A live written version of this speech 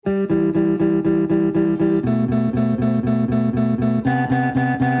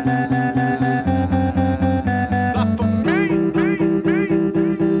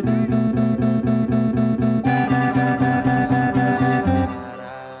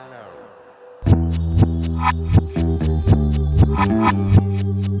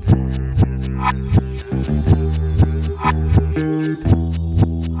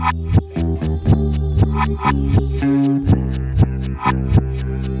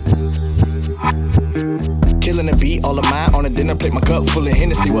Killing the beat, all of mine on a dinner plate. My cup full of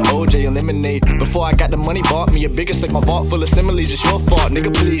Hennessy with OJ and lemonade. Before I got the money, bought me a bigger stick. My vault full of similes, it's your fault,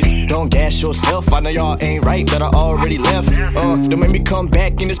 nigga, please. Don't gas yourself, I know y'all ain't right, but I already left. Don't make me come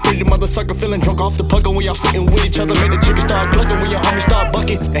back in this pretty mother sucker, feeling drunk off the pucker when y'all sitting with each other. Make the chicken start clucking when your homies start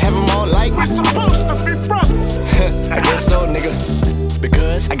bucking, and have them all like, we're supposed to be broke. I guess so, nigga.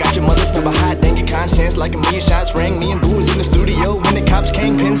 Because I got your mother's number hot, dang your conscience like a million shots rang. Me and Boo was in the studio when the cops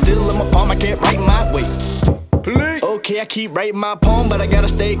came, pen still in my palm, I can't write my way. Please. Okay, I keep writing my poem, but I gotta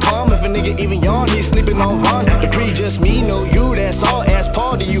stay calm. If a nigga even yawn, he's sleeping on Von Dupree. Just me, no you, that's all. Ask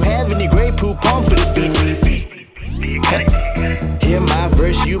Paul, do you have any Grey Poupon for this beat? Hear my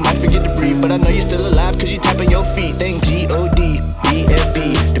verse, you might forget to breathe, but I know you're still alive cause you tapping your feet. Thank G-O-D,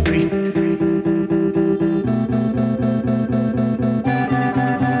 B-F-B, Dupree.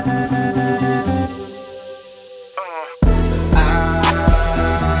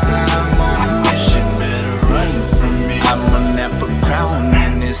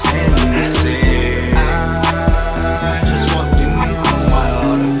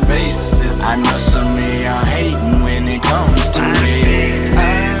 I know some of y'all hating when it comes to me. I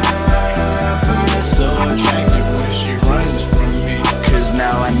feel so attractive when she runs from me, cause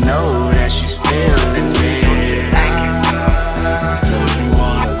now I know that she's feeling me. I told you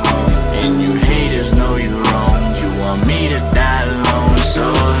all along, and you haters know you're wrong. You want me to die alone, so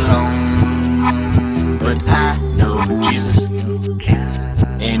alone. But I know Jesus,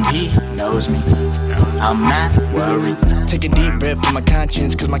 and he knows me. I'm not worried. Take a deep breath from my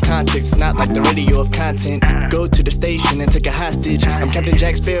conscience, cause my context is not like the radio of content. Go to the station and take a hostage. I'm Captain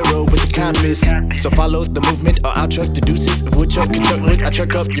Jack Sparrow with the compass. So follow the movement or I'll truck the deuces. If Woodchuck can chuck with, I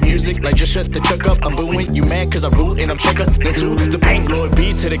truck up your music. Like just shut the truck up, I'm booing. You mad cause I rule and I'm checker. Then to the bank, Lord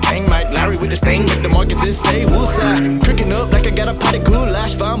B to the gang. Mike Larry with the sting, make the Marcuses say woosah. Cooking up like I got a pot of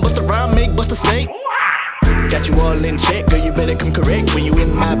goulash. Fine, bust a rhyme, make bust a steak. Got you all in check, girl, you better come correct when you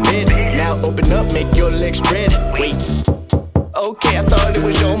in my bed. Now open up, make your legs spread. Wait. Okay, I thought it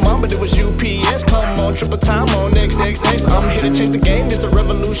was your mom, but it was UPS. Come on, triple time on XXX. I'm here to change the game, it's a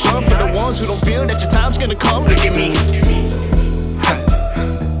revolution. For the ones who don't feel that your time's gonna come, look at me.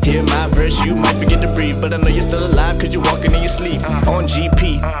 Hear my verse, you might forget to breathe, but I know you're still alive cause you're walking in your sleep. On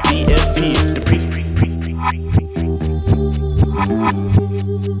GP, DFP, Dupree.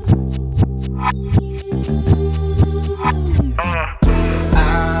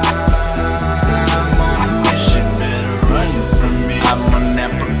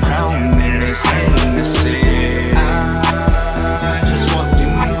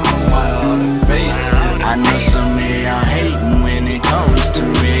 I know some of y'all hating when it comes to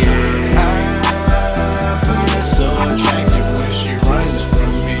me. I feel so attractive when she runs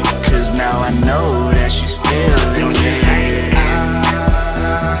from me, cause now I know that she's feeling me. I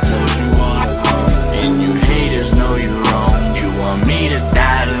told you all along, and you haters know you're wrong. You want me to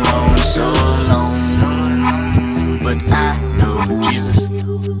die alone, so alone. But I know Jesus,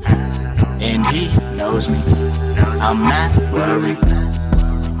 and he knows me. I'm not